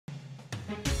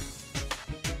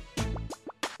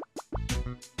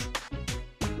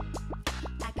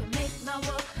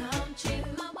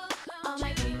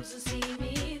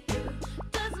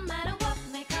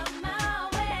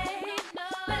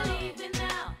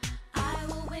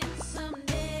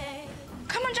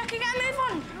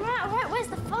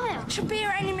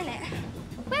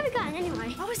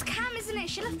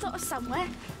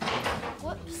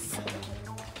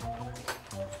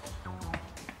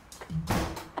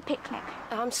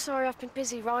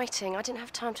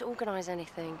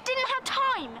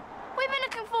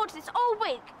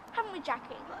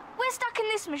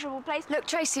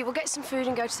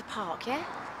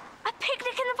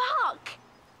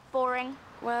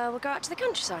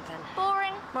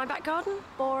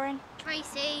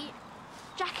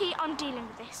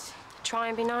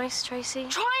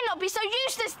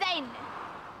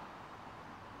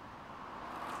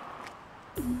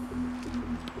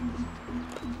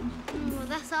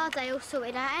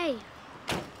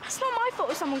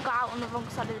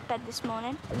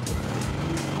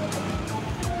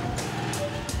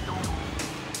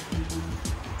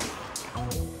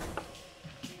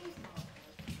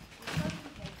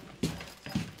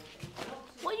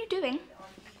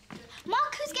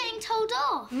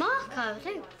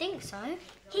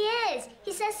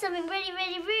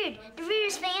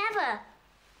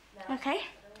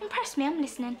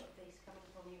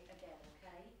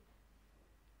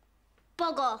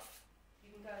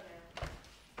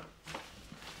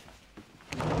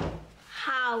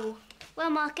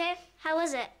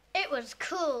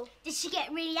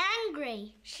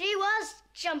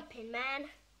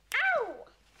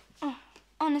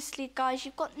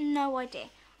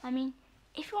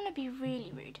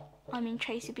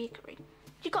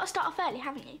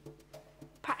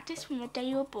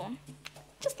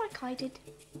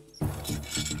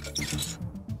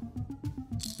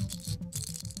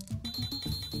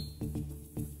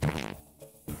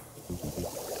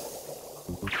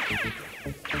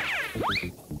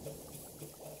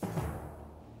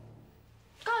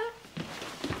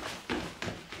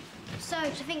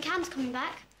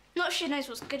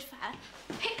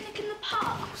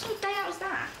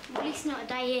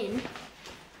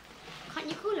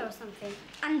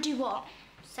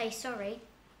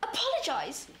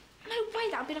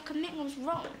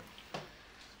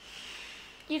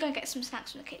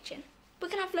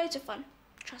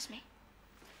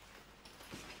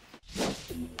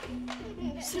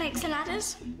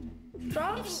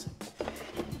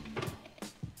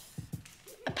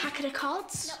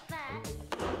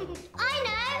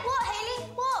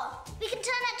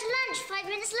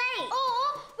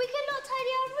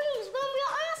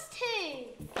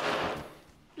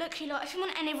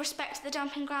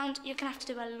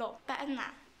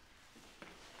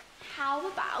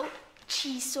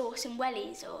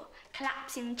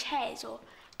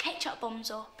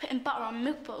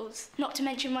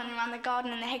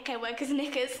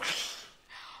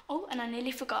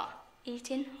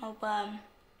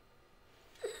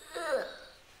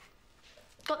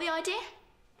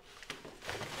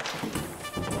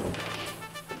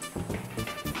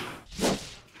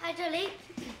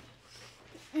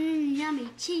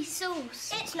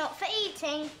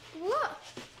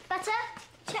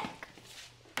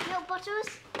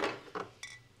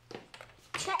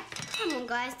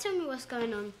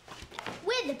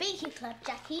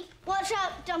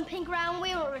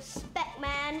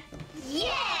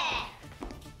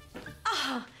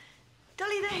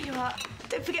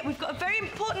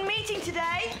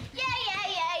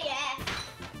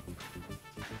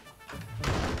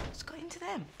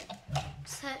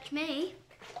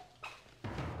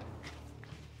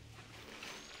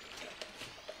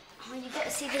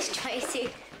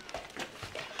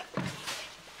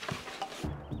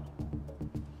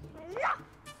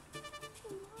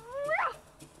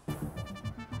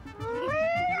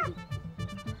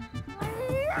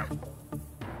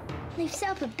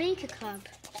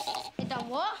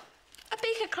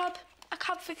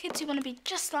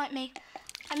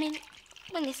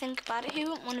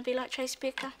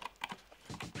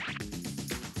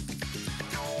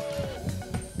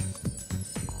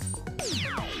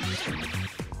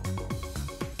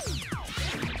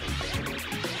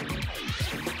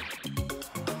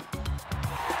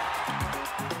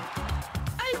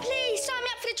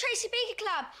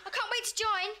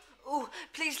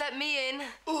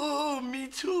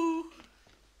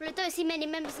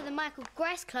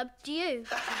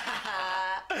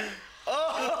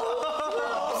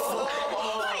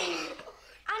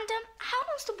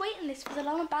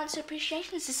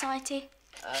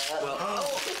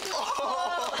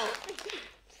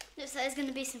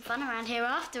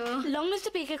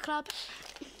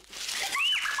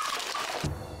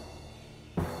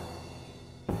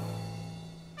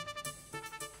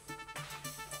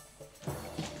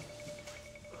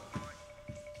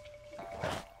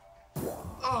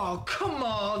Oh, come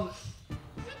on.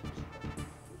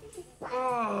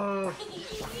 Oh.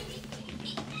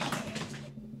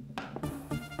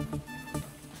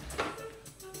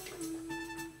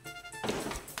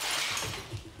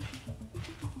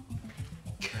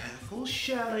 Careful,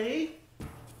 Shelley.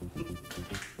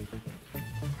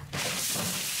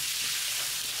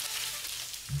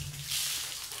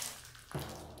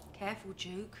 Careful,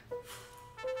 Duke.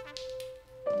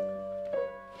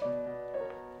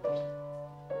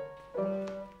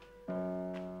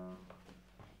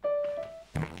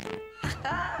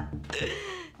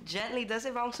 Gently does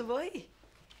it, Bouncer Boy.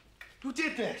 Who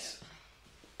did this?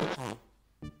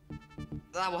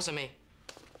 That wasn't me.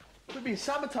 We're being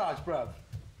sabotaged, bruv.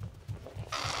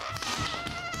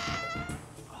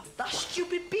 That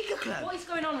stupid Beaker Club. What is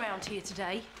going on round here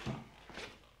today?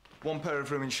 One pair of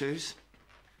ruined shoes.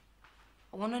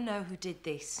 I want to know who did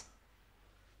this.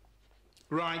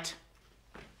 Right.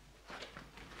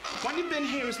 When you've been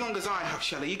here as long as I have,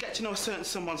 Shelley, you get to know a certain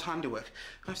someone's handiwork.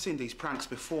 I've seen these pranks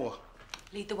before.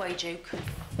 Lead the way, Duke.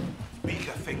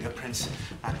 Beaker fingerprints.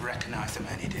 I'd recognise them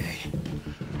any day.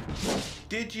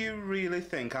 Did you really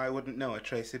think I wouldn't know a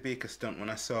Tracy Beaker stunt when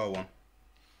I saw one?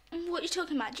 What are you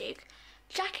talking about, Duke?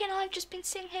 Jackie and I have just been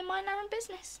sitting here minding our own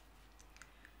business.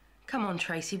 Come on,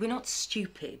 Tracy, we're not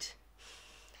stupid.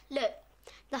 Look,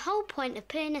 the whole point of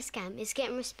putting a scam is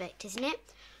getting respect, isn't it?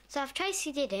 So if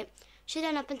Tracy did it, she'd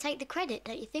own up and take the credit,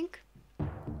 don't you think?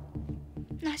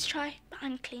 Nice try, but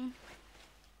I'm clean.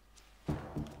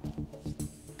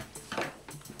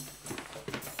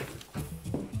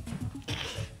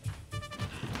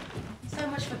 So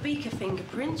much for Beaker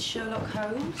fingerprints, Sherlock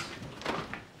Holmes.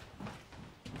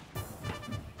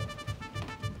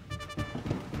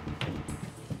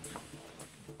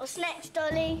 What's next,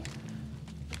 Dolly?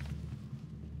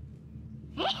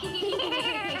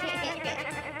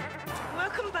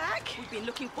 Welcome back. We've been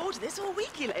looking forward to this all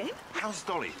week, Elaine. How's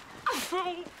Dolly?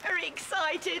 Oh, very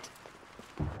excited.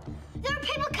 There are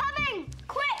people coming!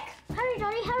 Quick! Hurry,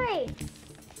 Dolly, hurry!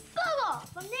 Go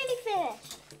off! I'm nearly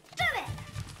finished. Do it!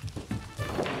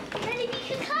 Ready,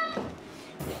 Beaker Club?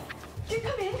 Do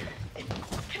come in.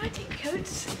 Can I take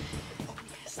coats? Oh,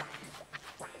 yes.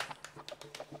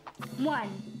 1,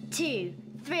 2,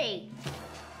 3.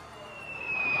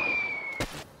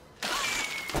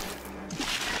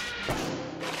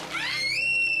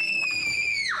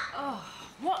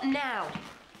 What now?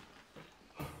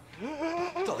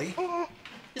 Dolly,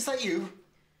 is that you?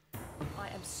 I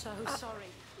am so sorry.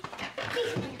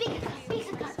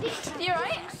 Beaker Club. You all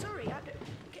right? Sorry,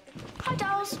 Hi,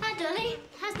 dolls. Hi, Dolly.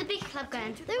 How's the Beaker Club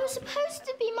going? They were supposed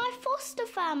to be my foster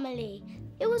family.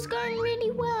 It was going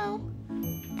really well.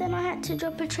 Then I had to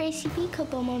drop a Tracy Beaker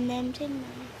bomb on them, didn't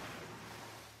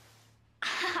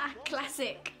I?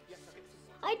 Classic.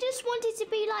 I just wanted to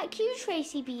be like you,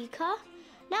 Tracy Beaker.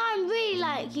 Now I'm really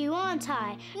like you, aren't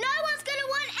I? No one's gonna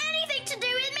want anything to do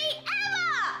with me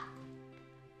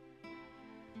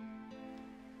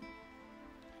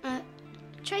ever!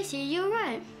 Tracy, are you all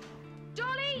right?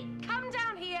 Dolly, come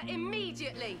down here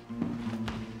immediately.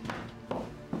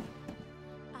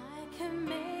 I can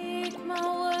make my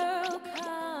world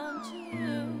come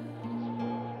true.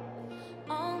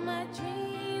 All my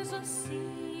dreams will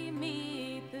see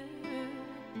me through.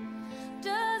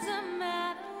 Doesn't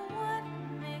matter what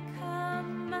may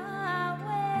come my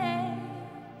way.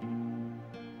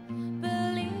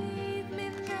 Believe me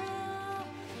now,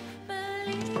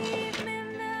 believe me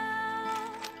now.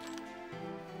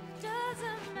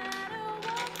 Doesn't matter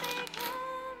what may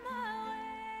come my way.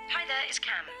 Hi there, it's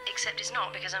Cam. Except it's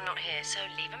not because I'm not here, so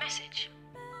leave a message.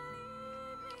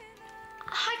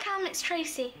 Hi, Cam, it's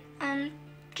Tracy.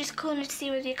 Just calling to see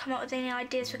whether you come up with any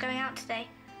ideas for going out today.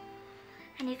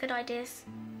 Any good ideas?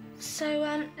 So,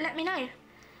 let me know.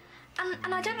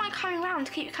 And I don't mind coming round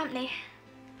to keep you company.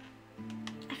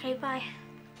 Okay, bye.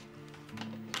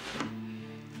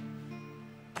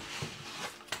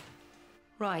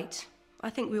 Right. I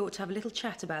think we ought to have a little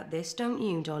chat about this, don't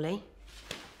you, Dolly?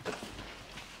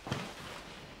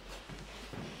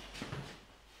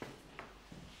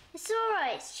 It's all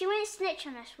right. She won't snitch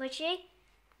on us, would she?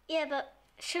 Yeah, but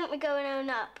shouldn't we go and own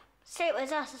up? Say it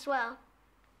was us as well.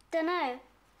 Dunno.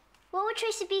 What would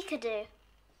Tracy Beaker do?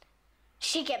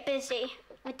 She'd get busy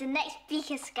with the next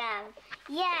Beaker scam.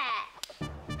 Yeah!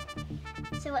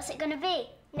 So what's it gonna be?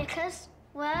 Knickers?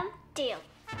 Worm? Deal.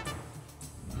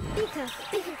 Beaker,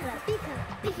 Beaker Club, Beaker,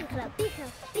 Beaker Club,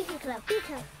 Beaker, Beaker Club,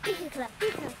 Beaker, Beaker Club,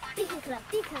 Beaker, Beaker Club,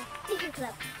 Beaker, Beaker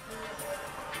Club.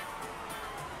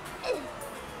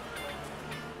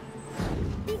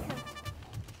 Beaker,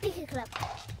 Beaker Club,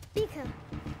 Beaker,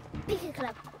 Beaker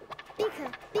Club,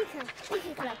 Beaker, Beaker,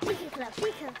 Beaker Club, Beaker Club,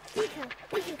 Beaker, Beaker,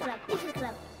 Beaker Club, Beaker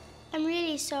Club. I'm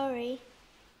really sorry.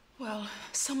 Well,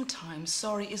 sometimes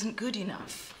sorry isn't good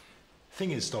enough.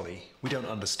 Thing is, Dolly, we don't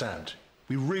understand.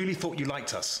 We really thought you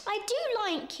liked us. I do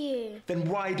like you. Then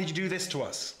why did you do this to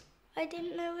us? I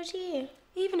didn't know it was you.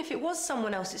 Even if it was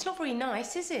someone else, it's not very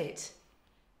nice, is it?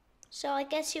 So I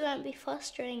guess you won't be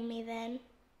fostering me then.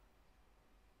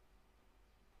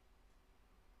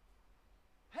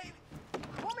 Hey,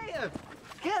 come here!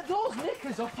 Get those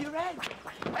knickers off your head!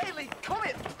 Hayley, come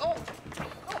here! Oh,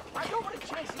 I don't want to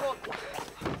chase you up.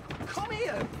 Come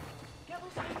here! Get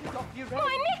those knickers off your head!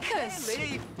 My knickers!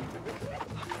 Hayley!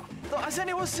 Look, has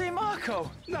anyone seen Marco?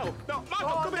 No,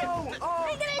 Marco, come no. here. Oh,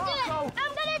 I'm gonna do it!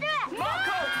 I'm gonna do it!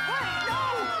 Marco! Wait, no!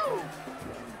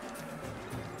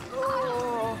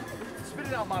 Oh. Spit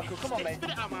it out, Marco. Come on, mate. Spit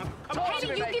it out, Marco. Come Talk on. to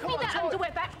me, Hayley, you mate. give Come me on, that talk.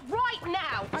 underwear back right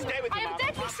now. Stay with I me, am Marco.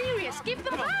 deadly serious. Give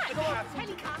them back.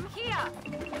 Hayley, come here.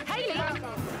 Hayley.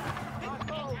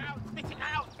 Spit it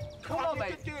out. Come on,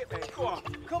 mate. Do it, mate. Go on.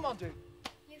 Come on, dude.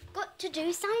 You've got to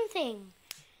do something.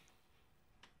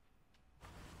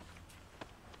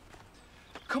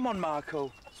 Come on,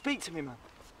 Marco. Speak to me, man.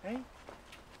 Hey?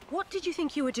 What did you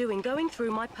think you were doing, going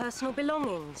through my personal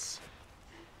belongings?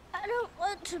 I don't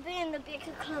want to be in the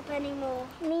Beaker Club anymore.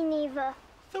 Me neither.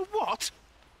 The what?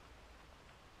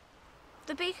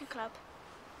 The Beaker Club.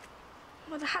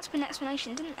 Well, there had to be an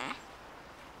explanation, didn't there?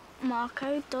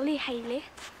 Marco, Dolly, Hayley.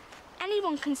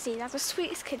 Anyone can see they're the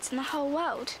sweetest kids in the whole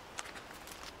world.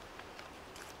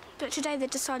 But today they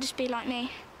decided to be like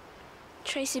me.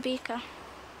 Tracy Beaker.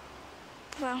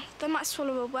 Well, they might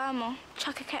swallow a worm or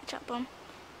chuck a ketchup bomb.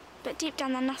 But deep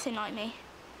down they're nothing like me.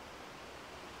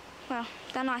 Well,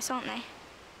 they're nice, aren't they?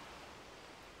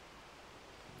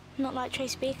 Not like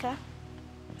Tracy Beaker.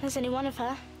 There's only one of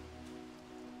her.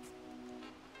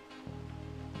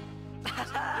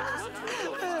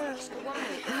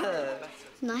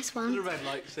 Nice one. To the red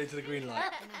light, stay to the green light.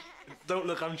 Don't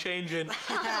look, I'm changing.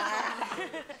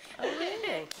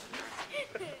 Really?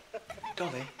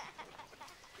 Dolly.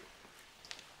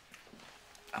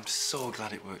 I'm so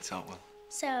glad it worked out well.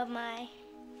 So am I.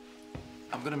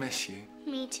 I'm gonna miss you.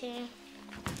 Me too.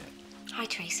 Hi,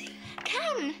 Tracy.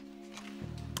 Ken!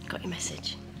 Got your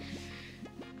message.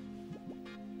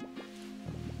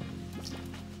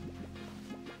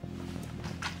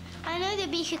 I know the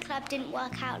Beaker Club didn't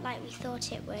work out like we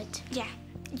thought it would. Yeah,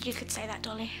 you could say that,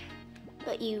 Dolly.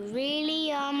 But you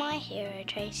really are my hero,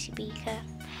 Tracy Beaker.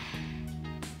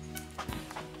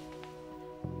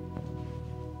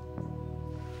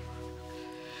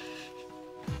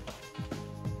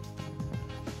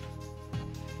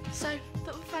 So,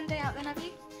 thought of a fun day out then, have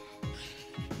you?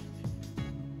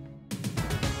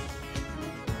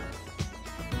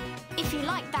 If you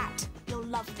like that, you'll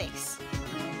love this.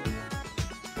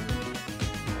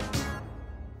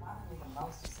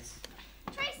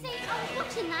 Tracy, I was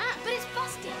watching that, but it's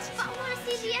busted. But I want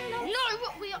to see the end. No,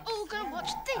 we are all going to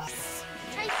watch this.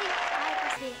 Tracy, I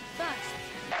will see it first.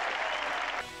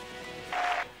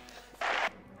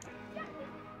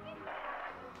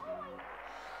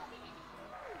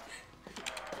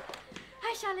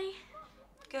 Hi, Shally.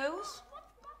 Girls?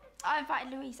 I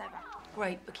invited Louise over.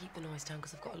 Great, but keep the noise down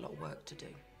because I've got a lot of work to do.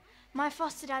 My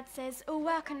foster dad says all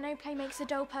work and no play makes a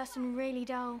dull person really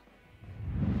dull.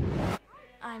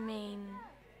 I mean,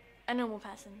 a normal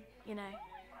person, you know.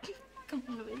 Come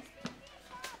on, Louise.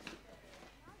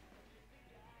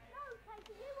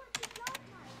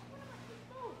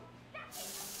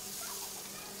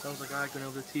 Sounds like I'm going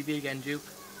over the TV again, Duke.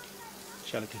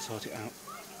 Shelley can sort it out.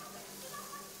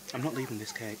 I'm not leaving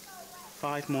this cake.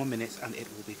 5 more minutes and it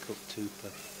will be cooked to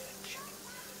perfection.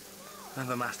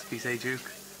 Another masterpiece, eh, Duke?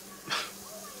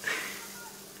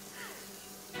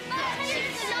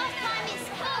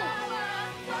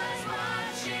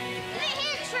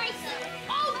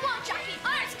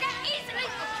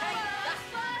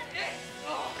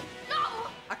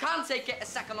 I can't take it a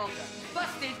second longer.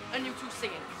 Busted and you two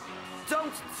singing.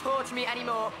 Don't torture me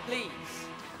anymore, please.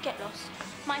 Get lost.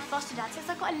 My foster dad says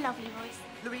I've got a lovely voice.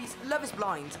 Louise, love is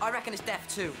blind. I reckon it's deaf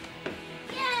too.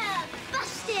 Yeah,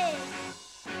 busted.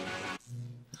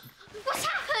 What's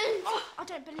happened? Oh, I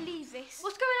don't believe this.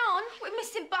 What's going on? We're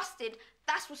missing Busted.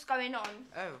 That's what's going on.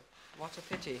 Oh, what a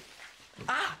pity.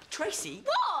 Ah, Tracy.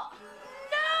 What?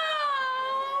 No!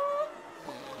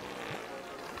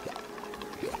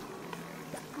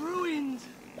 Ruined.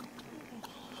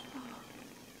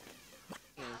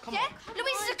 Yeah,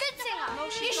 Louise is a good singer. No,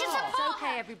 You she's should not. support It's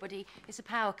okay, her. everybody. It's a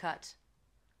power cut.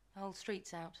 The whole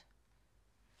street's out.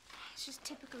 It's just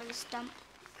typical of a stump.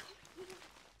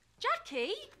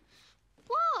 Jackie?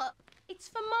 What? It's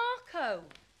for Marco.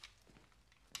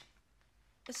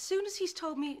 As soon as he's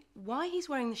told me why he's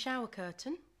wearing the shower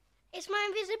curtain. It's my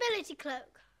invisibility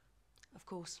cloak. Of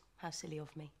course, how silly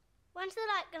of me. When's the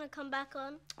light going to come back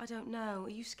on? I don't know. Are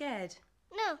you scared?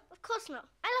 No, of course not.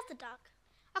 I love the dark.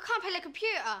 I can't play the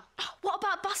computer. What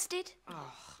about Busted?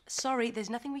 Oh, sorry, there's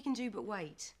nothing we can do but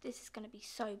wait. This is going to be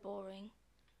so boring.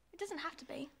 It doesn't have to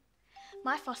be.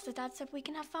 My foster dad said we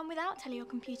can have fun without telly or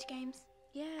computer games.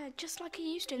 Yeah, just like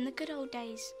he used to in the good old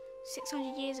days,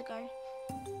 600 years ago.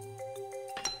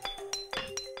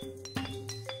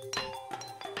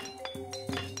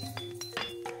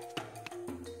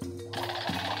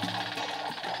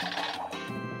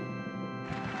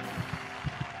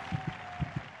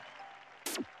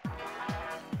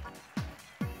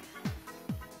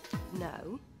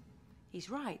 No, he's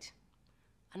right.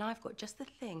 And I've got just the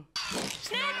thing.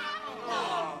 Snip!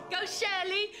 Oh. Go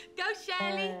Shirley! Go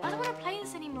Shirley! I don't want to play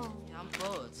this anymore. Yeah, I'm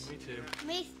bored. Me too.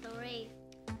 Me three.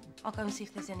 I'll go and see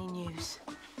if there's any news.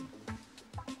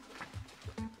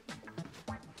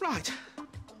 Right.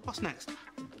 What's next?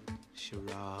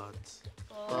 Charades.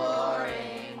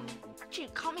 Boring. Gee,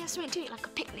 can't we have something to eat, like a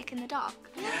picnic in the dark?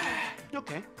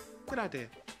 Okay. Good idea.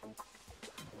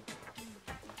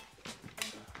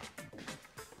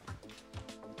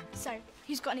 So,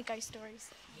 who's got any ghost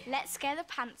stories? Let's scare the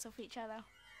pants off each other.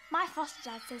 My foster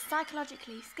dad says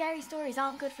psychologically, scary stories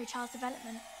aren't good for a child's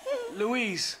development.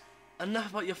 Louise,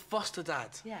 enough about your foster dad.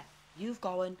 Yeah, you've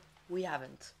gone, we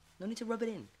haven't. No need to rub it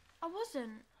in. I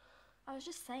wasn't. I was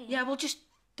just saying. Yeah, well, just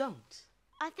don't.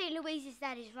 I think Louise's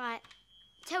dad is right.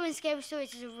 Telling scary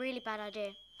stories is a really bad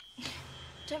idea.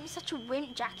 Don't be such a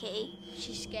wimp, Jackie.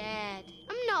 She's scared.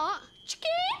 I'm not.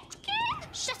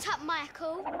 Shut up,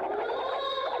 Michael.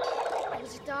 It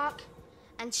was a dark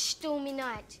and stormy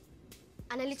night,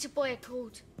 and a little boy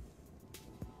called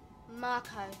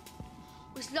Marco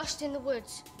was lost in the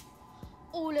woods,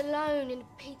 all alone in the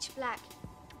pitch black.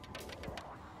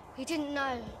 He didn't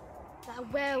know that a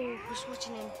werewolf was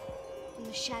watching him from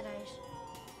the shadows,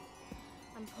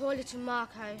 and poor little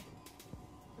Marco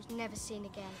was never seen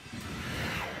again.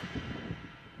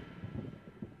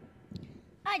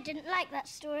 I didn't like that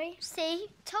story. See?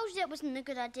 Told you it wasn't a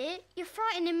good idea. You're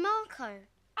frightening Marco.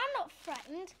 I'm not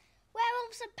frightened.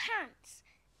 Werewolves are pants.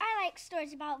 I like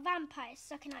stories about vampires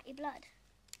sucking out your blood.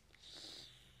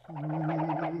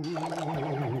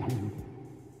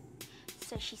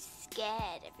 So she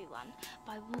scared everyone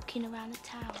by walking around the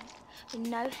town with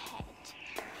no head,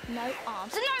 no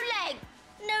arms, and no legs!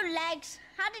 No legs.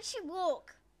 How did she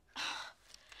walk?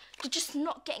 You're just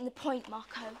not getting the point,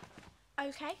 Marco.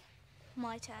 OK,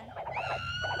 my turn.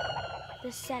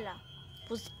 The cellar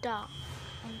was dark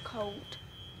and cold.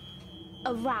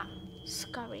 A rat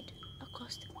scurried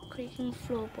across the creaking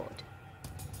floorboard.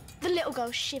 The little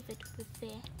girl shivered with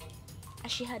fear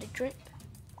as she heard a drip,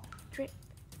 drip,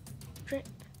 drip.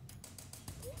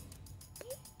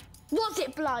 Was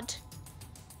it blood?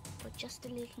 Or just a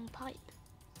leaking pipe?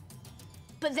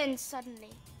 But then suddenly,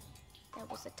 there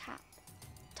was a tap,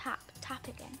 tap, tap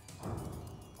again.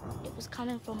 It was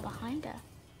coming from behind her.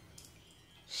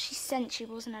 She sensed she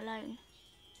wasn't alone.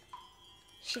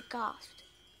 She gasped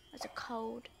as a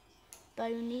cold,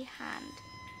 bony hand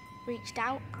reached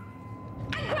out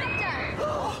and grabbed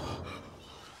her!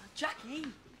 Jackie!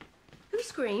 Who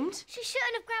screamed? She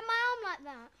shouldn't have grabbed my arm like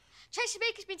that. Tracy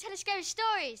Beaker's been telling scary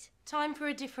stories. Time for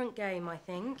a different game, I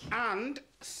think. And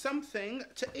something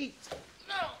to eat.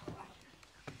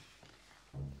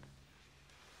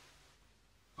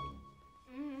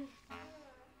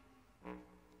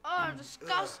 Oh,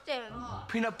 disgusting.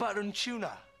 Peanut butter and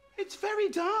tuna. It's very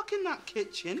dark in that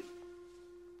kitchen.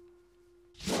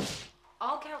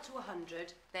 I'll count to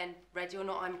 100, then ready or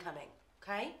not, I'm coming,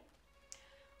 OK?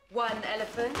 1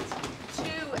 elephant, 2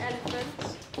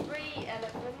 elephants, 3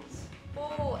 elephants,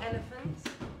 4 elephants,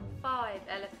 5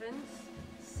 elephants,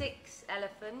 6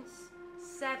 elephants,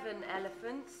 7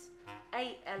 elephants,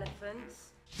 8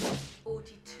 elephants,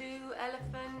 42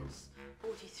 elephants,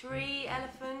 43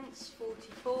 elephants,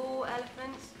 44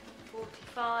 elephants,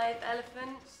 45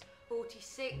 elephants,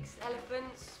 46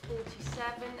 elephants,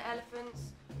 47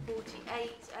 elephants,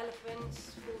 48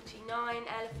 elephants, 49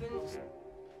 elephants.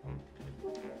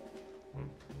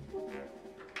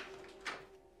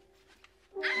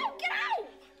 Ow, get out!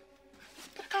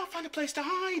 I can't find a place to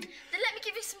hide. Then let me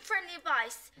give you some friendly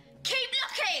advice. Keep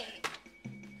looking!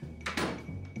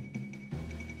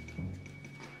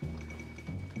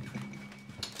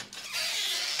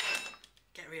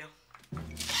 Get real.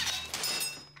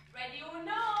 Ready or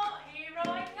not, here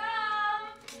I come!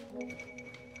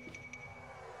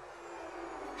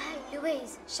 Hey,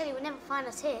 Louise, Shelley will never find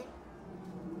us here.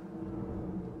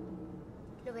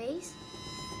 Louise?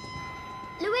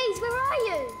 Louise, where are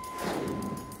you?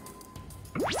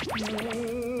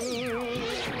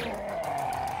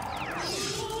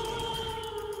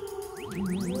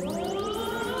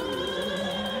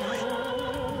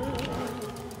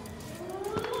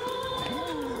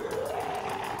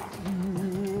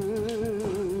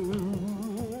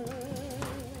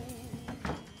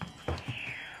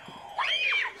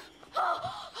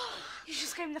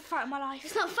 I'm the fright of my life.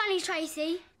 It's not funny, Tracy. You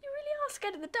really are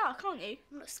scared of the dark, aren't you?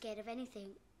 I'm not scared of anything.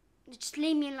 Just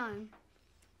leave me alone.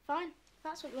 Fine, if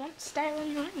that's what you want. Stay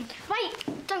on your own.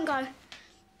 Wait, don't go.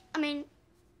 I mean,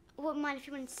 I wouldn't mind if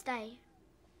you wanted to stay.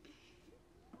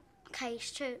 Okay,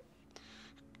 it's true.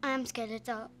 I am scared of the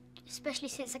dark, especially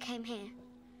since I came here.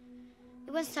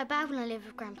 It wasn't so bad when I lived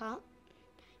with Grandpa.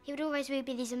 He would always read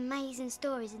me these amazing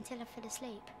stories until I fell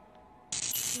asleep.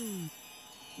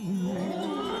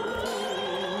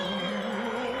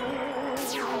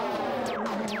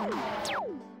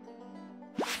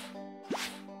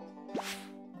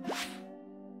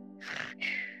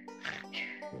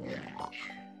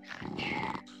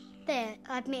 There,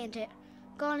 I admitted it.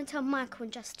 Go on and tell Michael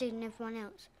and Justine and everyone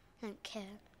else. I don't care.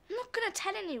 I'm not going to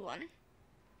tell anyone.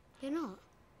 You're not?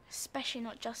 Especially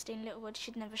not Justine Littlewood.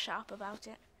 She'd never shut up about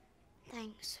it.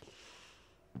 Thanks.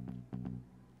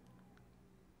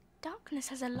 Darkness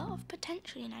has a lot of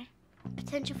potential, you know.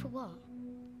 Potential for what?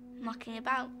 Mucking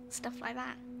about, stuff like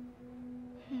that.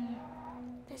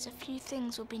 There's a few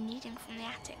things we'll be needing from the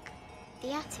attic.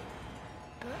 The attic?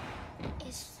 But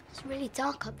it's really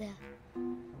dark up there.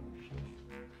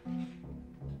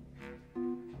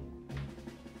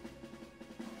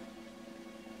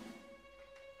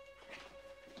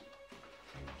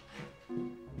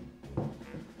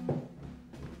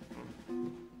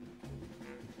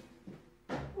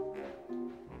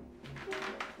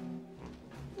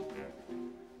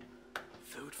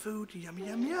 Food, yum,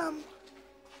 yum, yum.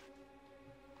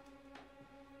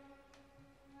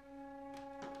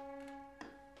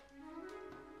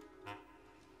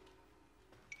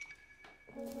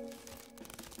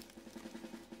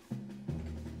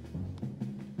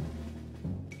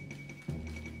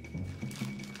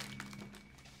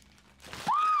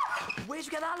 Where'd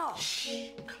you get that lot?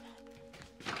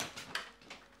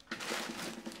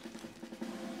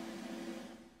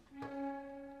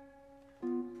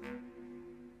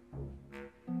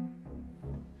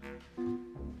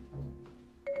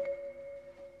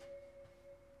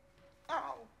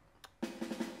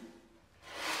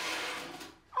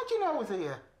 I was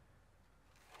here.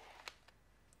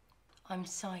 I'm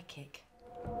psychic.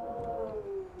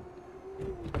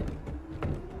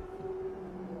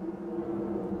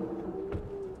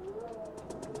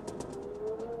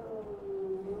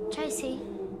 Tracy,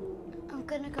 I'm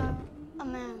gonna go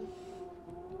on my own.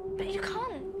 But you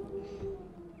can't.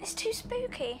 It's too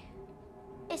spooky.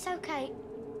 It's okay.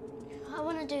 I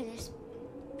want to do this.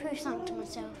 Prove something to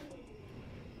myself.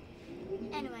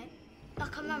 Anyway, I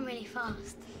can run really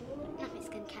fast. Nothing's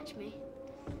gonna catch me.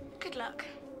 Good luck.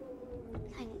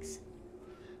 Thanks.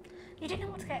 You don't know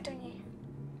what to get, don't you?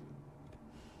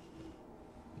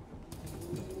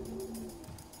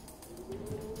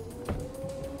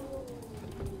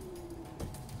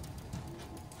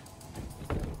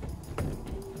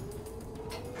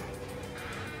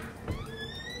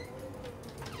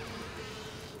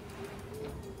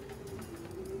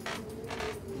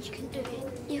 You can do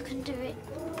it. You can do it.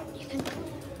 You can do it.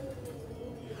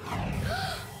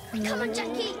 Come on,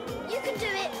 Jackie. You can do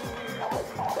it.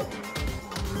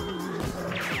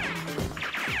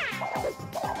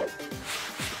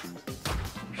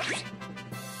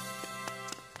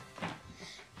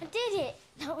 I did it.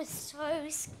 That was so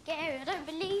scary. I don't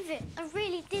believe it. I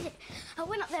really did it. I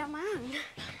went up there on my own.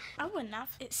 I wouldn't have.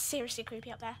 It's seriously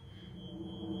creepy up there.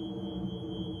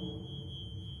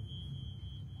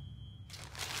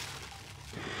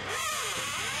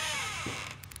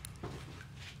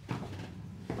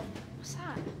 What's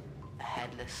that? A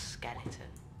headless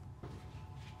skeleton.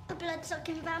 A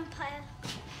blood-sucking vampire.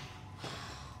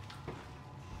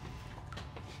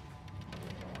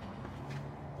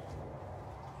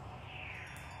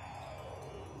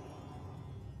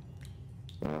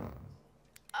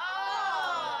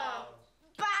 Oh!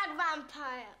 Bad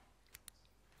vampire.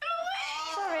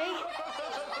 Sorry.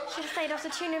 Should have stayed off the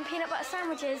tuna and peanut butter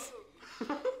sandwiches.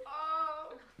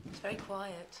 It's very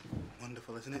quiet.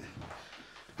 Wonderful, isn't it?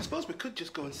 I suppose we could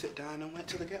just go and sit down and wait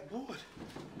till they get bored.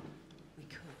 We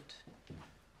could.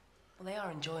 Well, they are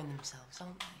enjoying themselves,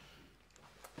 aren't they?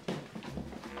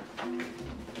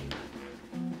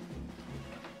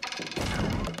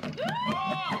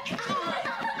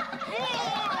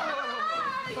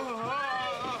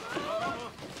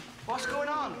 What's going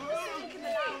on?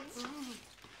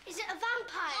 Is it a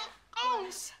vampire? Oh,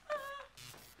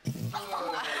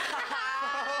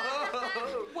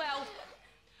 Well,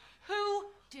 who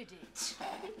did it?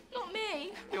 not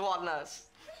me. You want us?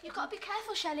 You've got to be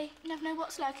careful, Shelley. You never know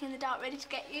what's lurking in the dark ready to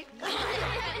get you.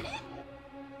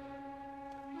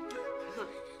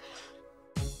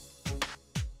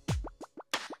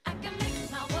 I can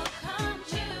make my world come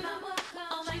true.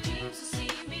 All my dreams will see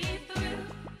me.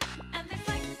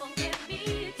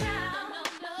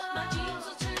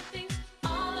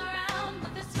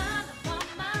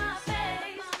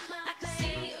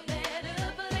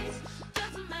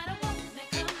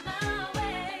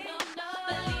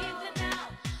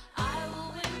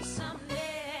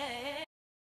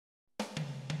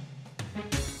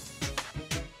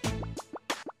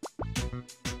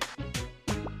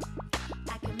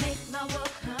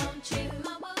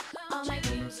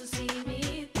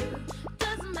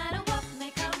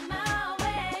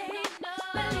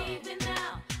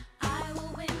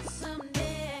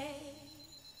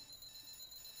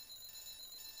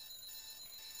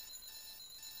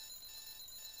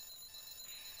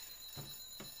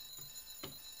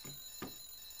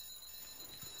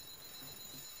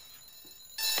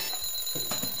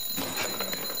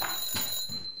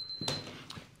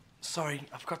 Sorry,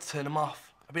 I forgot to turn them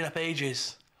off. I've been up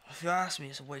ages. If you ask me,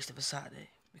 it's a waste of a Saturday.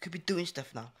 We could be doing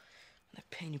stuff now. And they're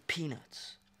paying you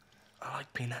peanuts. I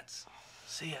like peanuts.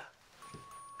 See ya.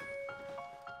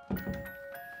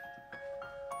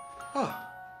 Oh.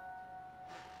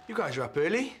 You guys are up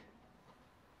early.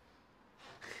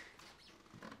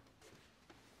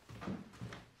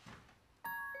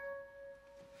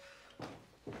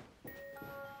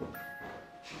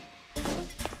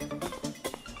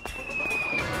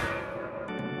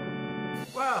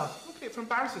 Well, look at it from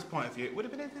Barris's point of view, it would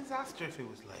have been a disaster if he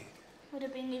was late. Would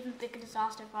have been an even bigger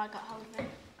disaster if I got hold of it.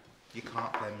 You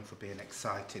can't blame him for being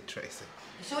excited, Tracy.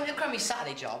 It's only a crummy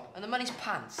Saturday job, and the money's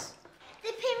pants.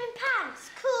 They pay him in pants.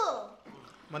 Cool.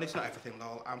 Money's not everything,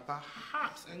 Lol, and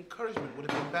perhaps encouragement would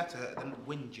have been better than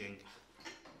whinging.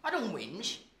 I don't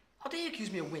whinge. How dare you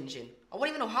accuse me of whinging? I won't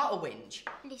even know how to whinge.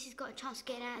 At least he's got a chance of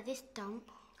getting out of this dump.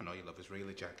 I know your love is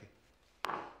really, Jackie.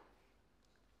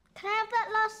 Can I have that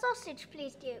last sausage,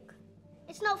 please, Duke?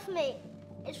 It's not for me.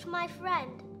 It's for my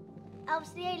friend,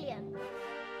 Elvis the alien.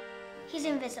 He's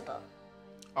invisible.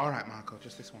 All right, Marco,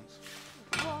 just this once.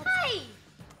 What? Hey!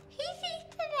 He's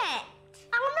eating it.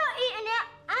 I'm not eating it.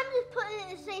 I'm just putting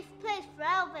it in a safe place for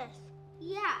Elvis.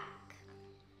 Yuck.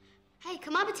 Hey,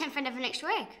 can my pretend friend have an extra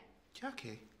egg?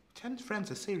 Jackie, 10 friends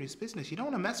are serious business. You don't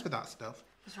want to mess with that stuff.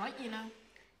 That's right, you know.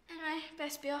 Anyway,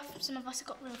 best be off. Some of us have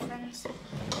got real friends.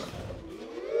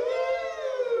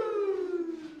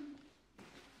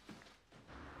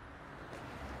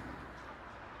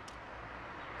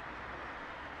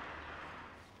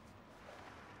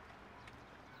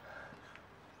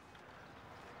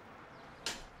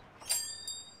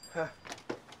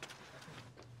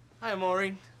 Hi,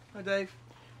 Maureen. Hi, Dave.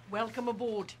 Welcome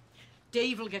aboard.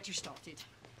 Dave will get you started.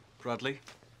 Bradley?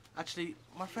 Actually,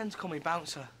 my friends call me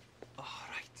Bouncer. Oh,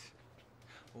 right.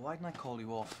 Well, why didn't I call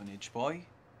you Orphanage Boy?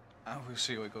 And we'll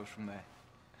see how it goes from there.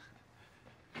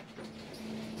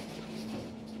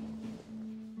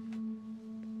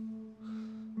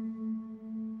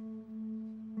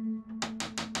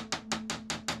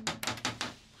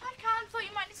 Hi, Cam. Thought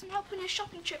you might need some help on your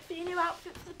shopping trip for your new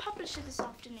outfit for the publisher this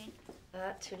afternoon.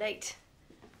 Too late.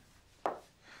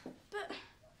 But...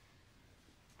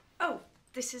 Oh,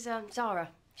 this is, Zara.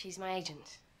 She's my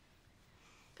agent.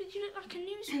 But you look like a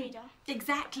newsreader.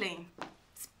 Exactly.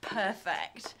 It's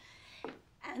perfect.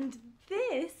 And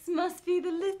this must be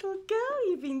the little girl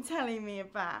you've been telling me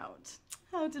about.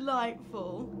 How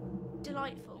delightful.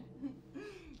 Delightful.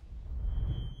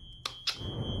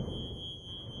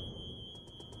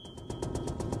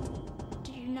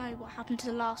 Do you know what happened to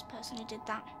the last person who did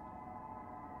that?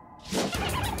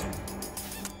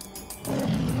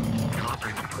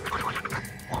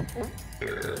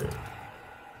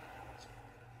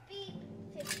 Beep,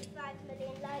 55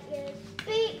 million light years.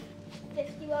 Beep,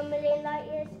 51 million light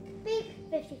years.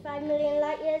 Beep, 55 million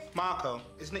light years. Marco,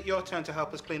 isn't it your turn to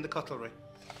help us clean the cutlery?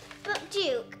 But,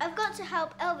 Duke, I've got to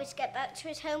help Elvis get back to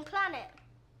his home planet.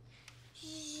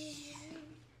 You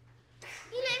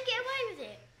let him get away with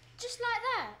it? Just like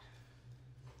that?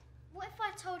 What if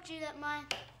I told you that my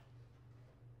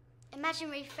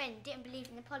imaginary friend didn't believe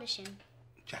in the polishing?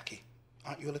 Jackie,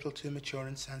 aren't you a little too mature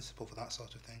and sensible for that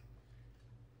sort of thing?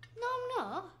 No, I'm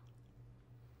not.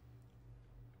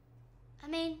 I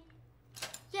mean,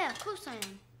 yeah, of course I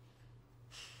am.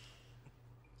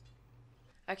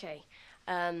 Okay.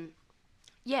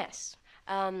 Yes.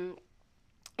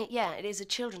 Yeah, it is a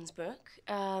children's book.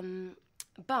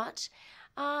 But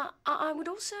I would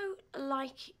also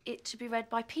like it to be read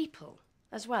by people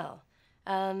as well.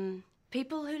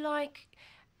 People who like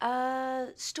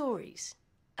stories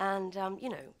and, you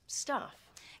know, stuff.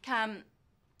 Cam,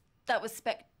 that was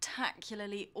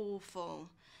spectacularly awful.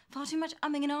 Far too much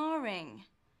umming and ahhing.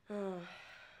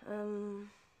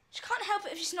 She can't help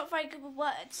it if she's not very good with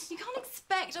words. You can't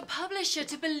expect a publisher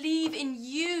to believe in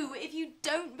you if you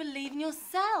don't believe in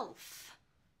yourself.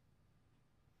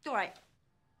 All right.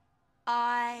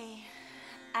 I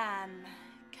am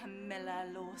Camilla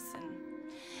Lawson,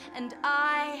 and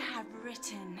I have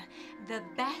written the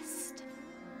best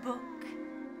book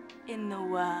in the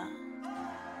world.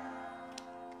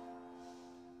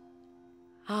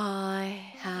 I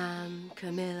am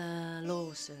Camilla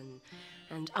Lawson,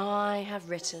 and I have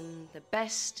written the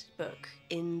best book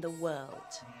in the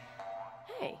world.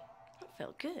 Hey, that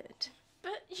felt good.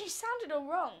 But you sounded all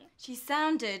wrong. She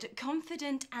sounded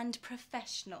confident and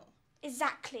professional.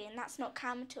 Exactly, and that's not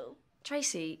Cam at all.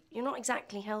 Tracy, you're not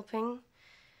exactly helping.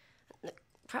 Look,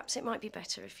 perhaps it might be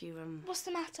better if you, What's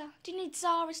the matter? Do you need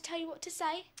Zara to tell you what to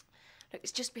say? Look,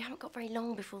 it's just we haven't got very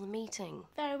long before the meeting.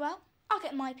 Very well. I'll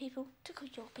get my people to call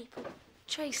your people.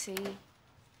 Tracy.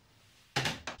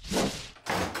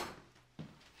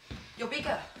 Yo,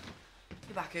 Beaker.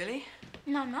 You're back early?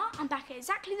 No, I'm not. I'm back at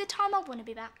exactly the time I want to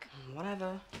be back.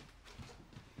 Whatever.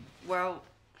 Well,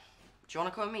 do you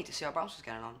want to come with me to see how Bounce is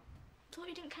getting on? Thought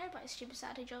you didn't care about his stupid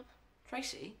Saturday job.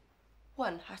 Tracy,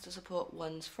 one has to support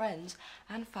one's friends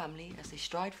and family as they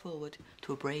stride forward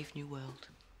to a brave new world.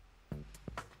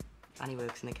 And he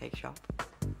works in a cake shop.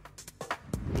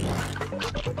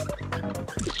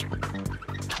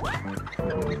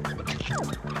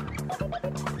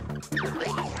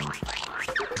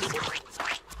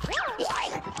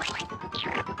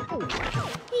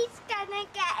 He's gonna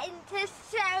get into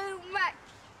so much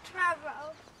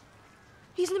trouble.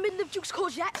 He's in the middle of Duke's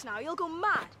courgettes now. He'll go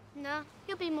mad. No,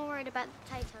 he'll be more worried about the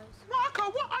potatoes.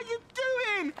 Marco, what are you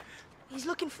doing? He's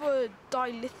looking for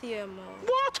dilithium or...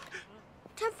 What?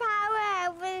 To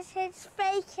power with his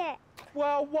fake it.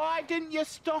 Well, why didn't you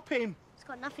stop him? It's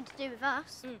got nothing to do with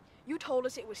us. You told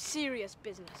us it was serious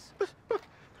business.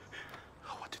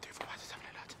 Oh, what to do for something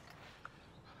like that?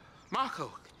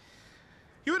 Marco,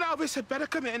 you and Elvis had better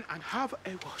come in and have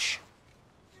a wash.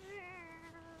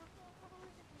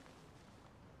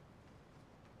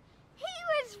 He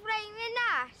was blaming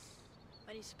us.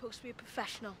 And he's supposed to be a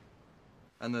professional.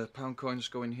 And the pound coins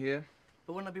go in here.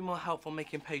 But wouldn't that be more helpful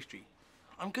making pastry?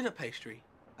 I'm good at pastry.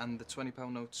 And the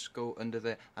 £20 notes go under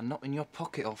there and not in your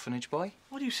pocket, orphanage boy.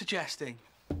 What are you suggesting?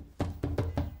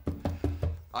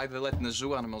 Either letting the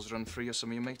zoo animals run free or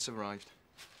some of your mates have arrived.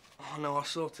 Oh, no, I'll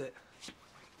sort it.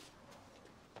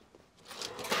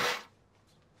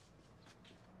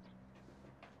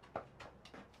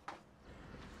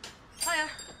 Hiya.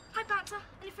 Hi, Bouncer.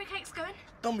 Any free cakes going?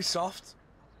 Don't be soft.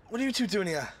 What are you two doing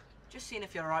here? Just seeing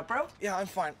if you're all right, bro. Yeah, I'm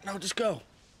fine. Now just go.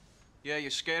 Yeah,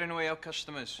 you're scaring away our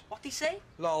customers. What'd he say?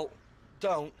 Lol,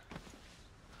 don't.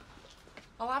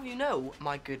 I'll have you know,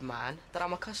 my good man, that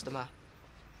I'm a customer.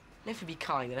 And if you be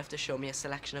kind enough to show me a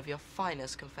selection of your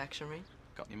finest confectionery.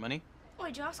 Got any money? Why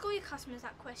do you ask all your customers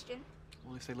that question?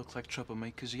 Well, if they look like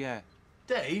troublemakers, yeah.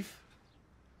 Dave,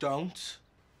 don't.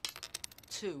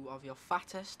 2 of your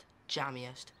fattest,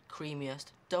 jammiest,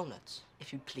 creamiest donuts,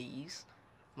 if you please,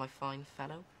 my fine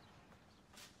fellow.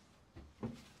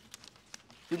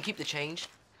 You can keep the change.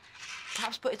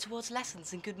 Perhaps put it towards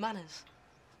lessons in good manners.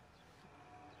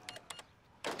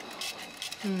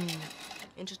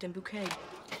 Interesting bouquet.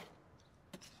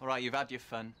 All right, you've had your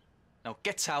fun. Now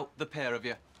get out, the pair of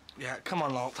you. Yeah, come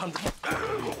on, Lol. Time to...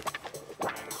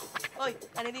 Oi,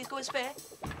 any of these going spare?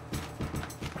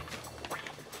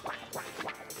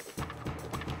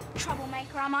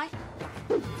 Troublemaker, am I?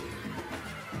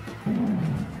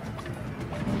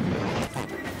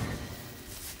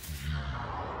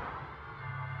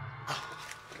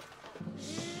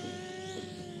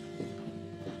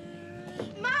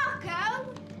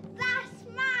 Marco, that's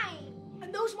mine.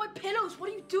 And those are my pillows. What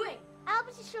are you doing?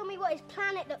 Albert has shown me what his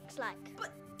planet looks like.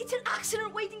 But it's an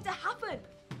accident waiting to happen.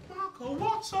 Marco,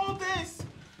 what's all this?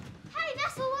 Hey,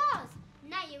 that's all ours.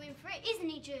 Now you're in for it, isn't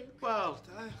he, Duke? Well,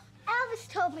 Elvis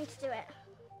told me to do it.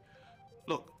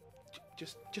 look,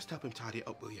 just help him tidy it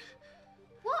up, will you?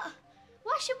 What?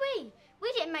 Why should we?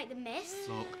 We didn't make the mess.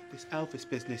 Look, this Elvis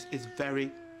business is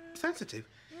very sensitive.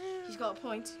 He's got a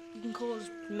point. You can cause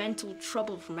mental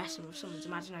trouble from messing with someone's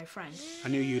imaginary friend. I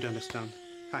knew you'd understand.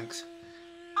 Thanks.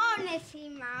 Honestly,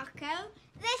 Marco,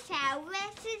 this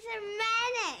Elvis is a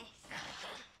menace.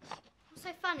 What's so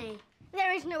funny?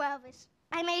 There is no Elvis.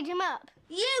 I made him up.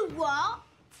 You what?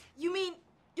 You mean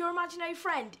your imaginary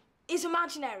friend is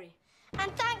imaginary?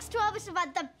 And thanks to Elvis, I've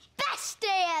had the best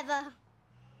day ever.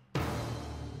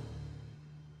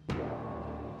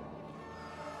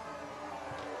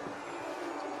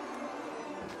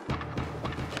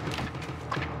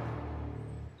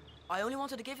 I only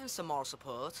wanted to give him some moral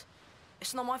support.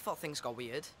 It's not my fault things got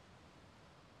weird.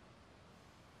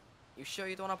 You sure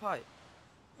you don't want a pipe?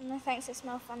 No thanks, it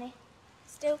smells funny.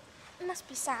 Still, it must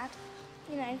be sad,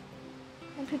 you know,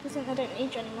 when people think they don't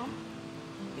need you anymore.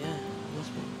 Yeah, it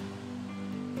must be.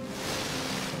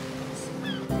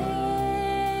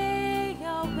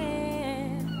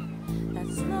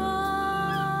 That's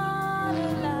not a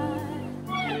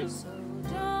lie. So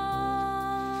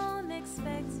don't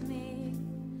expect me,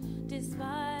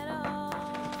 despite all.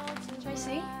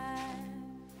 Tracy?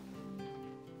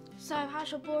 So,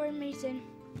 how's your boring meeting?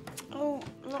 Oh,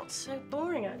 not so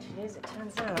boring, actually, as it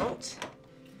turns out.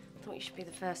 Thought you should be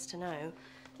the first to know.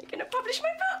 You're going to publish my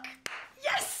book!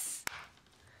 Yes!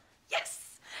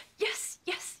 Yes! Yes,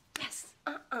 yes, yes.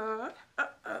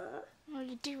 Well,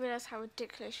 you do realise how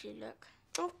ridiculous you look.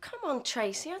 Oh, come on,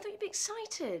 Tracy. I thought you'd be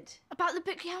excited. About the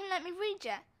book you haven't let me read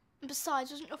yet. And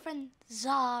besides, wasn't your friend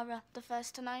Zara the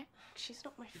first to know? She's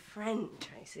not my friend,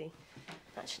 Tracy.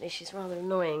 Actually, she's rather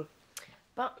annoying.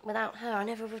 But without her, I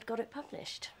never would have got it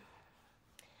published.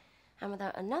 And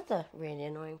without another really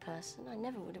annoying person, I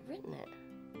never would have written it.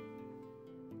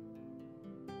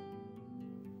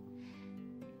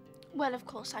 Well, of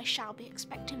course, I shall be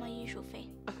expecting my usual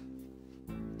fee.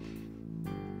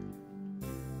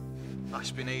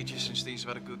 It's been ages since these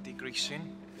have had a good degreasing.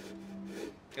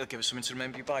 He'll give us something to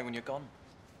remember you by when you're gone.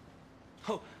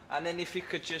 Oh, and then if you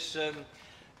could just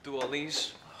do all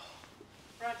these.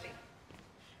 Bradley,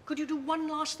 could you do one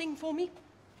last thing for me?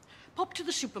 Pop to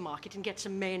the supermarket and get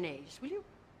some mayonnaise, will you?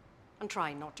 And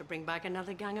try not to bring back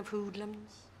another gang of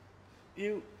hoodlums.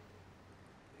 You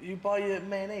buy your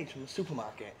mayonnaise from the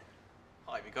supermarket?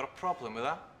 Oh, have you got a problem with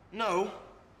that? No.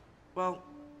 Well,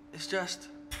 it's just...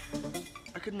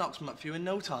 I could knock some up for you in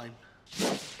no time.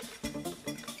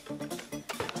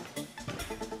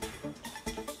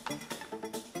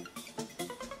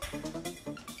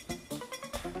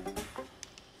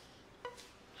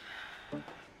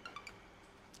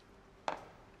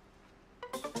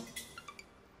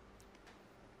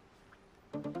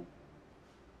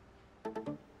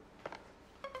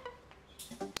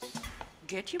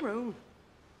 Get your own.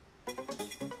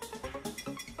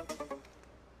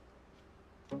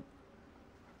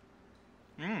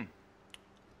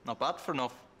 Not bad for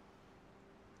enough.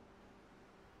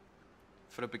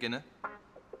 For a beginner.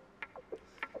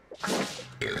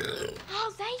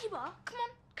 Oh, there you are. Come on,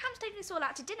 Cam's taking us all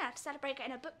out to dinner to celebrate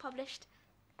getting a book published.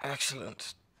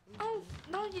 Excellent. Oh,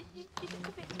 no, you can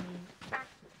cook it.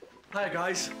 Hi,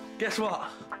 guys. Guess what?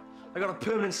 I got a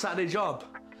permanent Saturday job.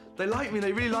 They like me,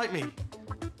 they really like me.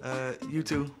 You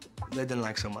two, they didn't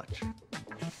like so much.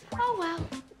 Oh, well.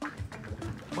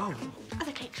 Whoa.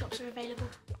 Other cake shops are available.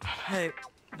 Hey,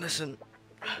 listen.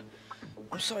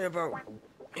 I'm sorry about,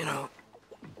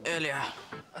 earlier.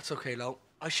 That's okay, Lo.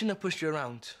 I shouldn't have pushed you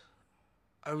around.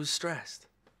 I was stressed.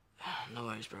 No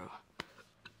worries, bro.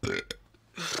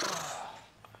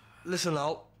 Listen,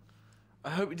 Lo.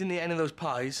 I hope you didn't eat any of those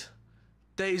pies.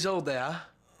 Days old they are.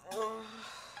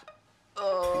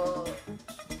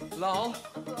 Lol.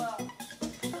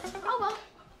 Oh, well.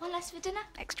 One less for dinner.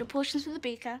 Extra portions for the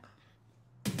beaker.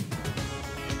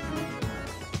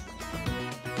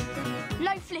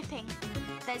 No flipping.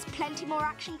 There's plenty more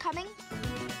action coming.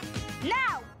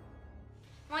 Now!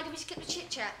 Why don't we skip the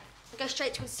chit-chat and go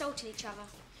straight to insulting each other?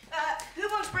 Who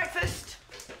wants breakfast?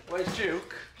 Where's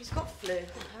Duke? He's got flu.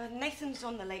 Nathan's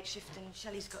on the late shift and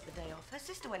Shelley's got the day off. Her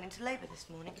sister went into labour this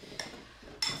morning.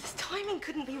 This timing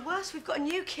couldn't be worse. We've got a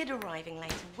new kid arriving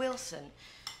later, Wilson.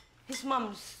 His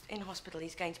mum's in hospital.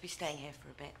 He's going to be staying here for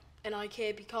a bit. And I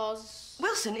care because...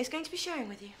 Wilson is going to be sharing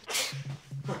with you.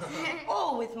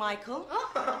 Or with Michael.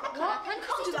 Can't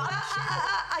do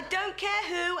that. I don't care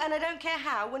who and I don't care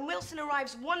how. When Wilson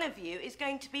arrives, one of you is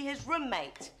going to be his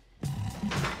roommate.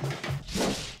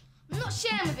 I'm not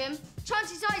sharing with him.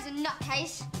 Chances are he's a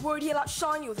nutcase. Worried he'll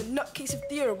outshine you with the nutcase of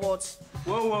the year awards.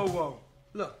 Whoa, whoa, whoa.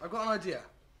 Look, I've got an idea.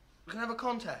 We can have a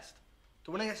contest.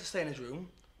 The winner gets to stay in his room.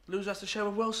 The loser has to share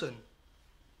with Wilson.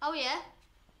 Oh, yeah?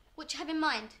 What do you have in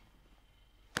mind?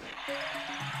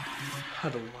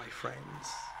 Huddle, my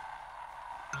friends.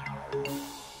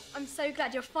 I'm so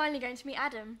glad you're finally going to meet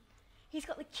Adam. He's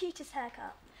got the cutest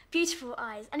haircut, beautiful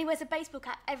eyes, and he wears a baseball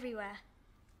cap everywhere.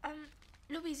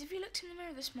 Louise, have you looked in the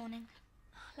mirror this morning?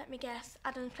 Let me guess,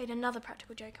 Adam's played another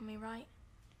practical joke on me, right?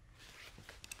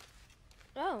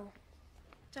 Oh.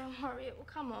 Don't worry, it will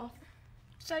come off.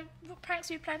 So, what pranks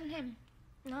have you played on him?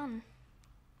 None.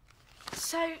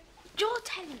 So, you're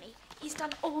telling me he's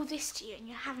done all this to you and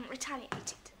you haven't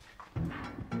retaliated?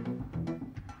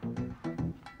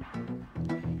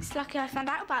 It's lucky I found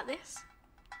out about this.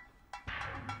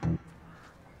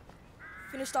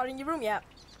 Finished starting your room yet?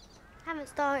 Haven't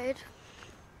started.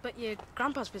 But your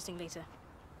grandpa's visiting later.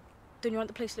 Don't you want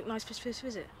the place to look nice for his first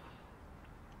visit?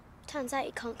 Turns out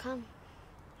he can't come.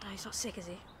 Oh, he's not sick, is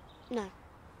he? No.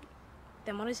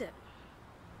 Then what is it?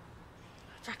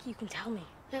 Jackie, you can tell me.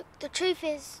 Look, the truth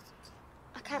is,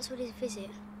 I cancelled his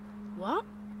visit. What?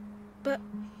 But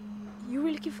you were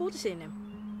looking forward to seeing him.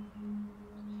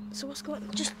 So what's going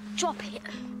on? Just drop it.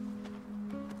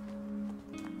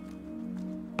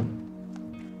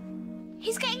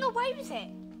 He's getting away with it.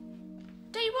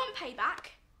 Don't you want payback?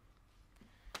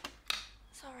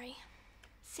 Sorry.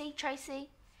 See, Tracy?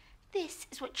 This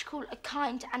is what you call a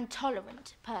kind and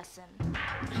tolerant person.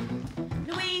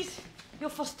 Louise, your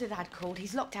foster dad called.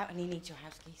 He's locked out and he needs your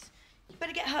house keys. You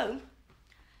better get home.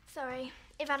 Sorry.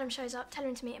 If Adam shows up, tell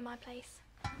him to meet at my place.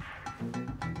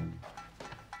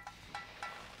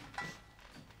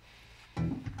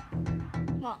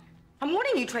 What? I'm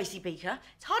warning you, Tracy Beaker.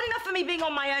 It's hard enough for me being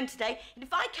on my own today, and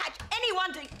if I catch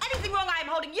anyone doing anything wrong, I am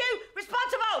holding you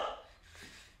responsible!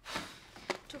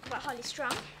 highly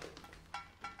strung.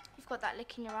 You've got that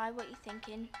look in your eye. What are you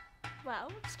thinking?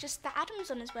 Well, it's just that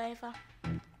Adam's on his way over.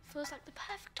 Feels like the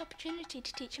perfect opportunity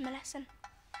to teach him a lesson.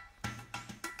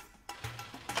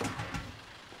 Thanks.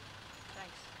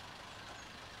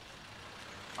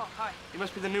 Oh, hi. You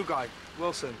must be the new guy,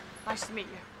 Wilson. Nice to meet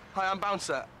you. Hi, I'm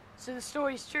Bouncer. So the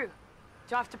story's true.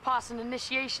 Do I have to pass an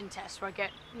initiation test where I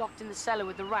get locked in the cellar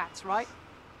with the rats, right?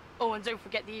 Oh, and don't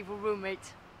forget the evil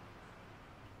roommate.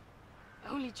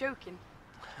 Only joking.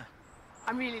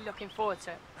 I'm really looking forward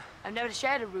to it. I've never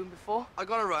shared a room before. I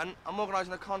gotta run. I'm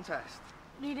organising a contest.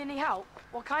 Need any help?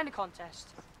 What kind of contest?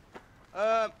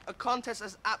 A contest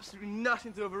that's absolutely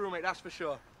nothing to do with a roommate, that's for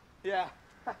sure. Yeah.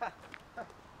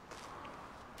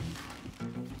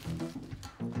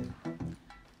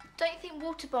 Don't you think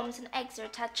water bombs and eggs are a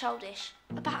tad childish?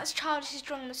 About as childish as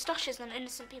drawing moustaches on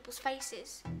innocent people's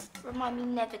faces. Remind me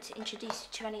never to introduce you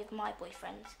to any of my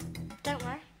boyfriends. Don't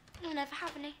worry, you'll never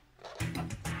have any.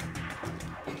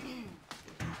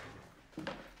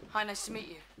 Hi, nice to meet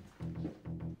you.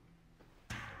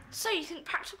 So you think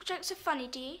practical jokes are funny,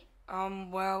 do you?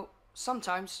 Well,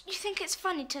 sometimes. You think it's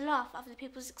funny to laugh at other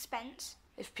people's expense?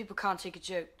 If people can't take a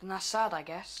joke, then that's sad, I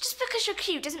guess. Just because you're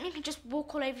cute doesn't mean you can just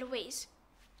walk all over Louise.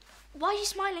 Why are you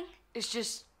smiling? It's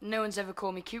just no one's ever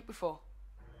called me cute before.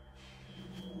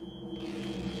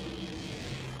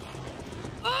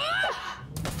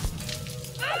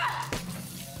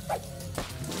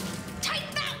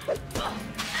 Take that!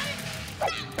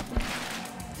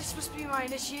 This must be my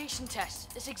initiation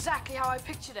test. It's exactly how I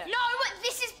pictured it. No,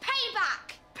 this is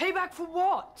payback! Payback for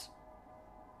what?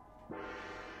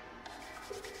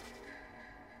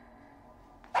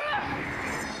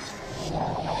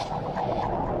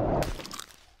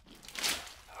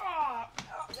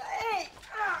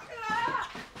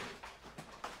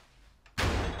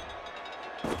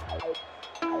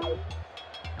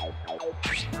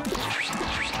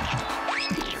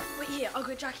 Wait here, I'll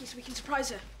go Jackie so we can surprise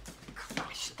her.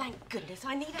 Gosh, thank goodness.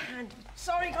 I need a hand.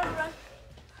 Sorry, gotta run.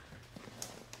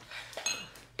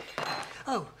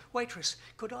 Oh, waitress,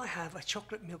 could I have a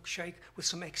chocolate milkshake with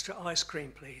some extra ice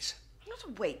cream, please? I'm not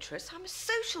a waitress. I'm a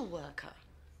social worker.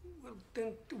 Well,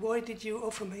 then why did you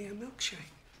offer me a milkshake?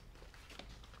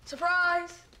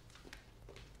 Surprise!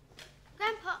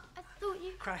 Grandpa, I thought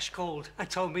you... Crash called and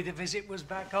told me the visit was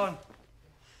back on.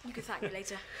 You can thank me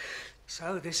later.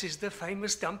 So this is the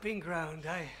famous dumping ground,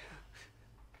 eh?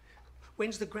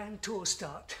 When's the grand tour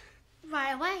start?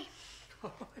 Right away.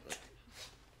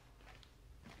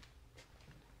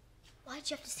 Why'd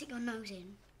you have to stick your nose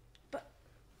in? But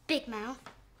big mouth.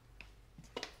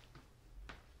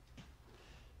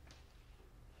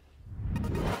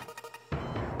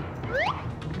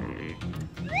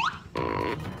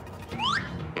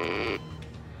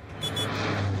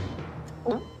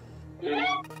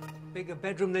 Bigger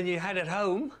bedroom than you had at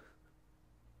home.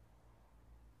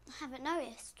 I haven't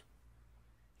noticed.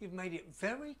 You've made it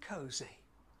very cosy.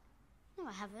 No,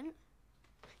 I haven't.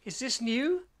 Is this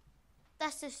new?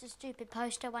 That's just a stupid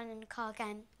poster one in the car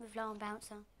game with Lauren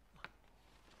Bouncer.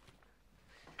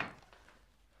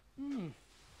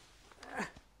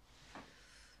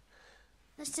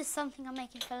 That's just something I'm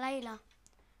making for Layla.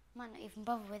 Might not even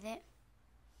bother with it.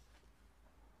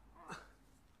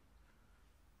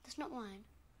 That's not mine.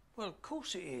 Well, of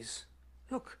course it is.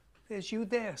 Look, there's you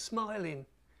there, smiling.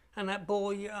 And that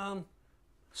boy,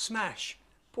 Smash,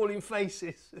 pulling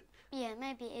faces. Yeah,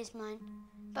 maybe it is mine.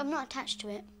 But I'm not attached to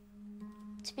it.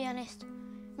 To be honest,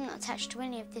 I'm not attached to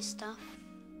any of this stuff.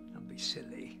 Don't be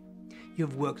silly.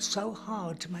 You've worked so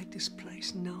hard to make this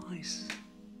place nice.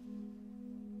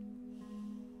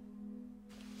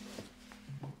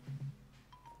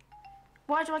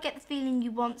 Why do I get the feeling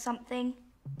you want something?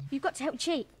 You've got to help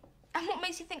cheat. And what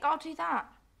makes you think I'll do that?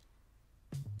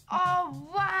 Oh,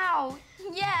 wow.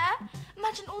 Yeah.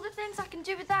 Imagine all the things I can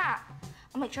do with that.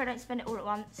 I'll make sure I don't spend it all at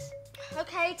once.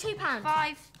 OK, £2.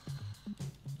 5.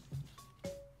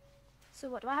 So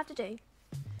what do I have to do?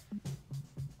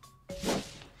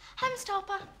 Hi, Mr.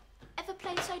 Hopper. Ever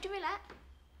played Soda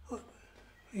Roulette?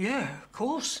 Yeah, of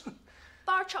course.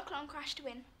 Bar of chocolate on Crash to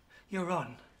win. You're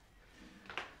on.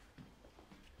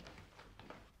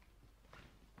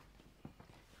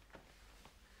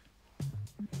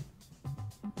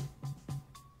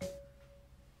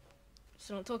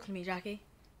 So don't talk to me, Jackie.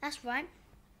 That's right.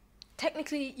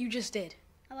 Technically, you just did.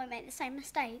 I won't make the same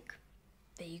mistake.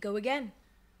 There you go again.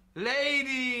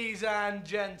 Ladies and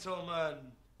gentlemen,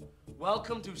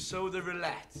 welcome to Soda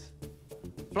Roulette.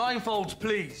 Blindfolds,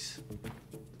 please.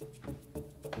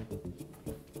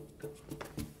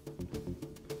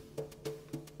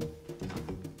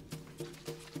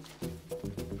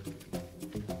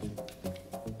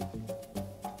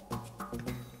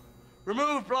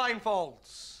 Remove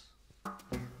blindfolds.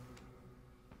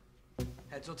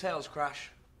 Heads or tails,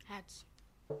 Crash? Heads.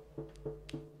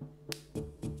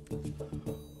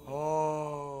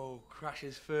 Oh, Crash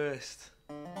is first.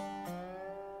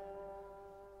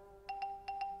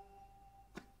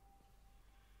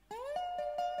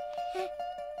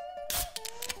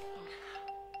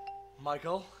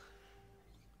 Michael?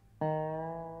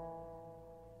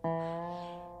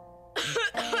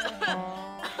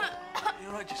 You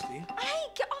all right, Justine? Hey,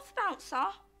 get off, bouncer.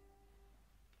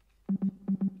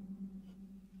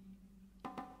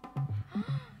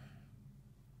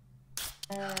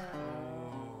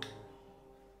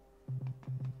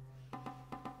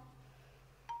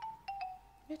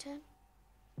 Your turn.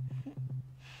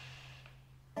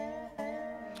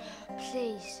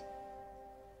 Please.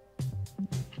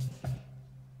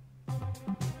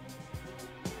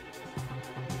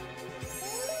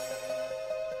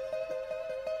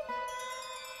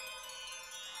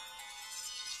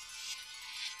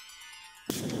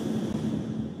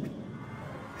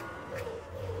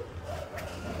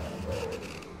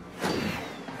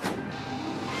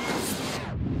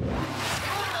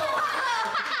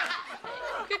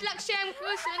 Good luck, Sam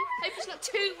Wilson. Hope it's not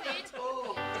too weird.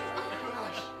 Oh,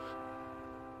 gosh.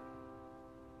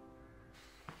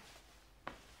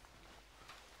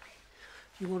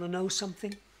 You want to know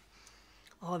something?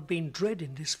 I've been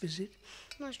dreading this visit.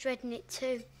 I was dreading it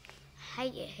too. I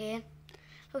hate it here.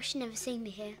 I wish you'd never seen me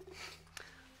here.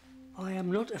 I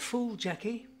am not a fool,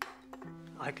 Jackie.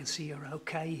 I can see you're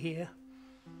okay here.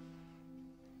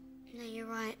 No, you're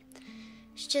right.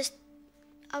 It's just,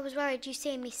 I was worried you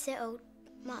seeing me settled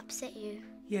might upset you.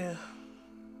 Yeah,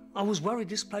 I was worried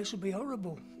this place would be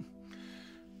horrible.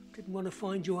 Didn't want to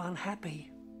find you unhappy.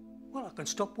 Well, I can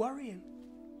stop worrying.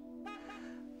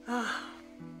 Ah,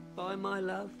 bye, my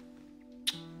love.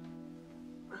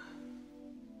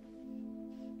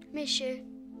 Miss you.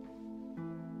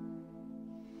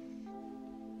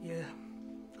 Yeah,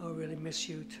 I really miss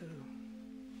you too.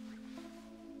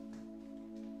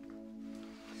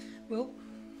 Well,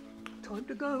 time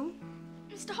to go.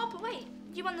 Mr. Hopper, wait.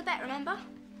 You won the bet, remember?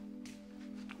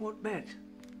 What bet?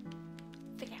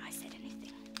 Forget I said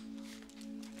anything.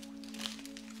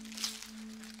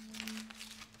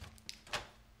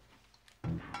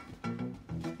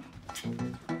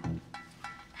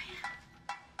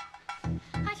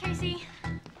 Hi, Tracy.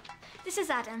 This is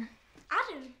Adam.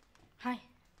 Adam? Hi.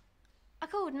 I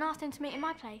called and asked him to meet in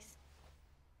my place.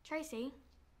 Tracy,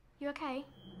 you okay?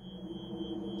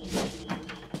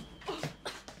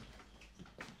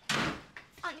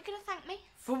 Aren't you going to thank me?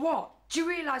 For what? Do you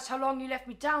realise how long you left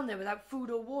me down there without food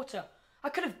or water? I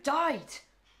could have died.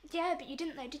 Yeah, but you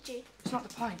didn't though, did you? It's not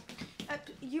the point.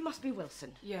 You must be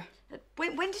Wilson. Yeah.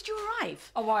 When did you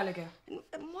arrive? A while ago.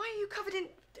 And why are you covered in...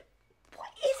 What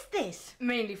is this?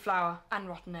 Mainly flour and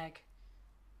rotten egg.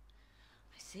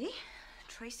 I see.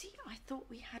 Tracy, I thought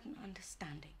we had an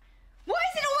understanding. Why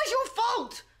is it always your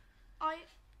fault?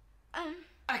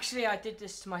 Actually, I did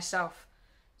this to myself.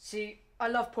 See, I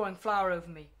love pouring flour over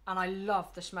me, and I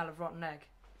love the smell of rotten egg.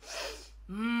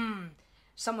 Mmm.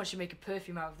 Someone should make a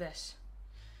perfume out of this.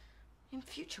 In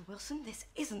future, Wilson, this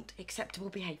isn't acceptable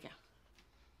behaviour.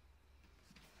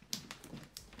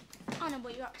 I know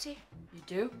what you're up to. You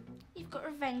do? You've got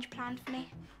revenge planned for me.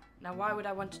 Now, why would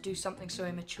I want to do something so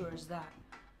immature as that?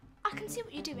 I can see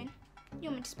what you're doing. You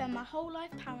want me to spend my whole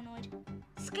life paranoid.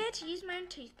 Scared to use my own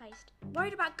toothpaste.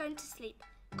 Worried about going to sleep.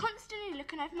 Constantly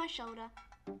looking over my shoulder.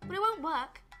 But it won't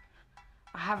work.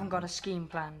 I haven't got a scheme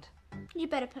planned. You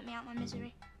better put me out my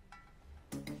misery.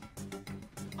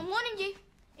 I'm warning you.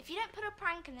 If you don't put a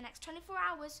prank in the next 24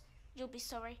 hours, you'll be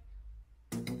sorry.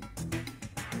 Look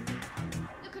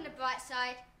on the bright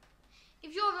side.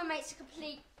 If your roommate's a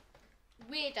complete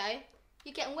weirdo,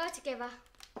 you're getting well together.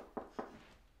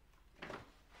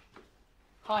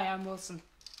 Hi, I'm Wilson.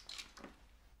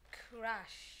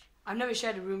 Crash. I've never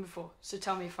shared a room before, so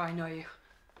tell me if I know you.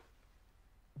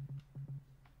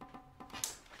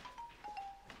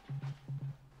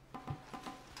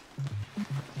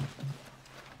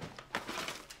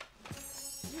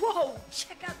 Whoa,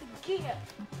 check out the gear.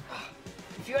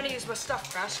 If you want to use my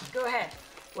stuff, Crash, go ahead.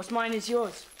 What's mine is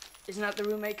yours. Isn't that the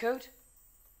roommate code?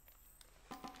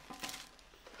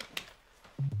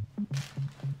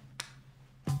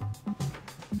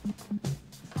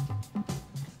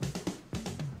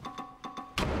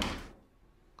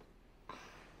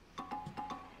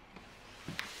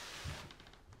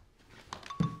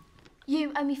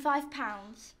 You owe me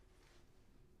 £5.